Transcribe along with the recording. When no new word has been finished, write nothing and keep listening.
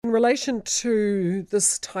in relation to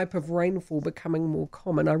this type of rainfall becoming more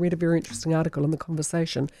common, I read a very interesting article in The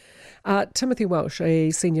Conversation. Timothy Welsh,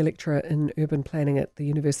 a senior lecturer in urban planning at the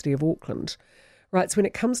University of Auckland, writes, when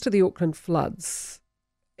it comes to the Auckland floods,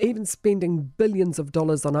 even spending billions of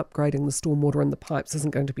dollars on upgrading the stormwater in the pipes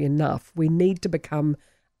isn't going to be enough. We need to become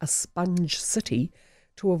a sponge city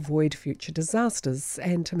to avoid future disasters.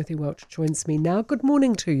 And Timothy Welch joins me now. Good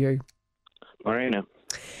morning to you. Marina.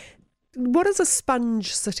 What is a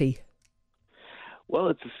sponge city? Well,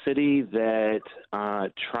 it's a city that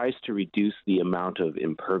tries to reduce the amount of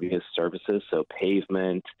impervious surfaces, so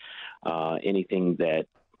pavement, anything that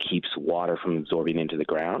keeps water from absorbing into the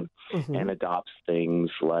ground, and adopts things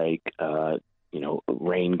like,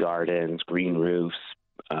 rain gardens, green roofs,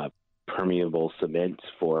 permeable cement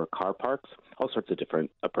for car parks, all sorts of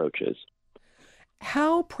different approaches.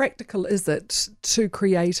 How practical is it to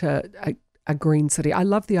create a green city? I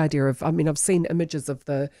love the idea of, I've seen images of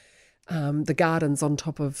the gardens on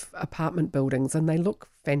top of apartment buildings and they look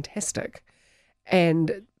fantastic.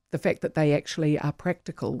 And the fact that they actually are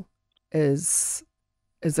practical is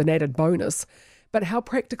an added bonus. But how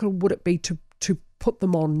practical would it be to put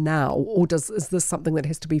them on now? Or is this something that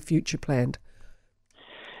has to be future planned?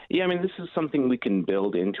 Yeah, this is something we can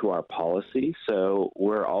build into our policy. So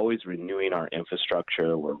we're always renewing our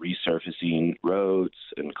infrastructure. We're resurfacing roads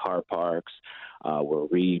and car parks. We're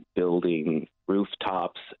rebuilding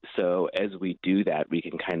rooftops. So as we do that, we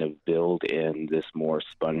can kind of build in this more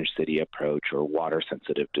sponge city approach or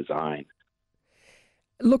water-sensitive design.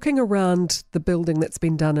 Looking around the building that's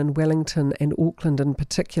been done in Wellington and Auckland in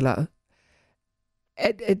particular,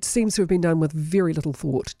 it seems to have been done with very little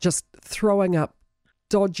thought, just throwing up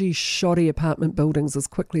dodgy, shoddy apartment buildings as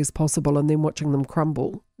quickly as possible and then watching them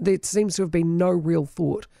crumble. There seems to have been no real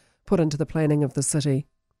thought put into the planning of the city.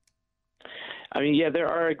 There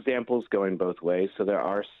are examples going both ways. So there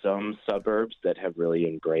are some suburbs that have really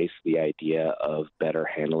embraced the idea of better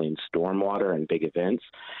handling stormwater and big events.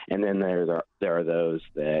 And then there are those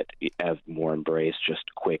that have more embraced just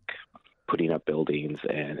quick putting up buildings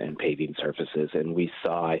and paving surfaces. And we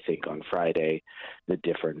saw, I think, on Friday, the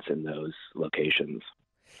difference in those locations.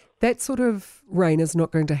 That sort of rain is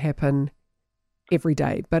not going to happen every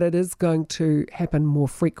day, but it is going to happen more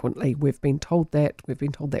frequently. We've been told that. We've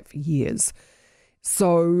been told that for years.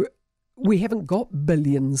 So we haven't got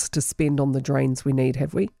billions to spend on the drains we need,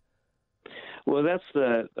 have we? Well, that's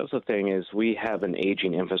the thing is we have an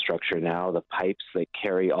aging infrastructure now. The pipes that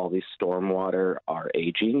carry all these stormwater are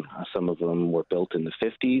aging. Some of them were built in the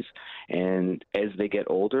 50s, and as they get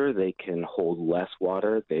older, they can hold less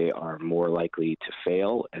water. They are more likely to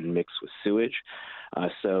fail and mix with sewage.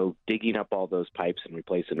 So digging up all those pipes and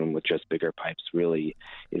replacing them with just bigger pipes really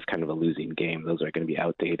is kind of a losing game. Those are going to be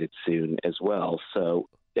outdated soon as well. So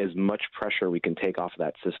as much pressure we can take off of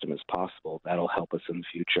that system as possible, that'll help us in the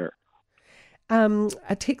future.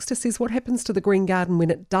 A texter says, what happens to the Green Garden when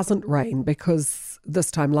it doesn't rain? Because this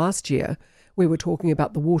time last year, we were talking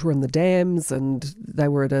about the water in the dams and they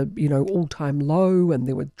were at a, all-time low and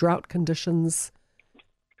there were drought conditions.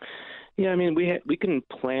 Yeah, we can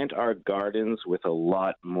plant our gardens with a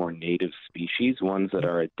lot more native species, ones that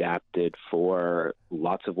are adapted for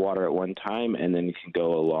lots of water at one time, and then you can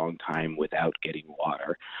go a long time without getting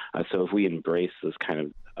water. So if we embrace those kind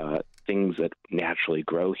of things that naturally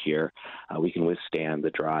grow here, we can withstand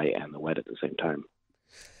the dry and the wet at the same time.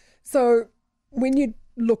 So when you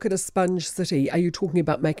look at a sponge city, are you talking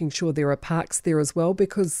about making sure there are parks there as well?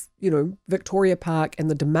 Because, Victoria Park and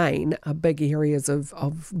the Domain are big areas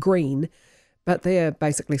of green, but they're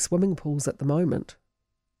basically swimming pools at the moment.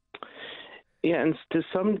 Yeah, and to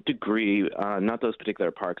some degree, not those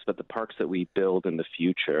particular parks, but the parks that we build in the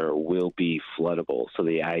future will be floodable. So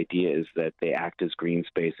the idea is that they act as green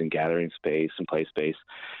space and gathering space and play space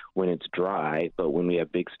when it's dry, but when we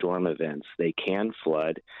have big storm events, they can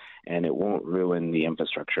flood, and it won't ruin the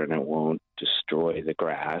infrastructure and it won't destroy the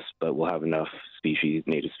grass, but we'll have enough species,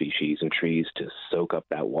 native species, and trees to soak up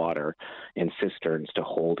that water and cisterns to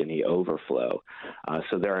hold any overflow.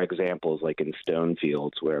 So there are examples like in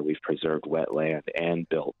Stonefields where we've preserved wetland and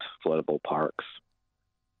built floodable parks.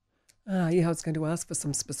 I was going to ask for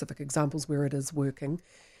some specific examples where it is working.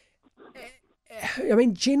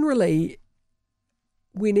 Generally,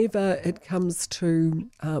 whenever it comes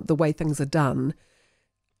to the way things are done,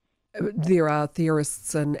 there are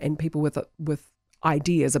theorists and people with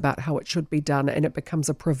ideas about how it should be done, and it becomes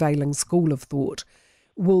a prevailing school of thought.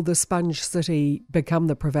 Will the sponge city become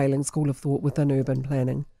the prevailing school of thought within urban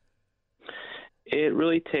planning? It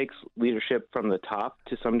really takes leadership from the top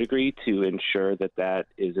to some degree to ensure that that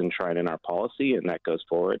is enshrined in our policy and that goes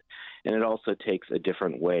forward. And it also takes a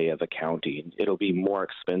different way of accounting. It'll be more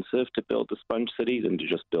expensive to build the sponge city than to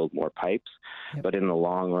just build more pipes. Yep. But in the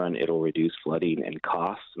long run, it'll reduce flooding and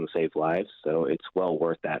costs and save lives. So it's well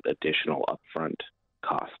worth that additional upfront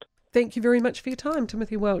cost. Thank you very much for your time,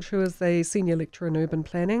 Timothy Welch, who is a senior lecturer in urban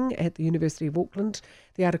planning at the University of Auckland.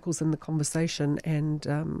 The article's in The Conversation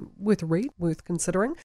and worth a read, worth considering.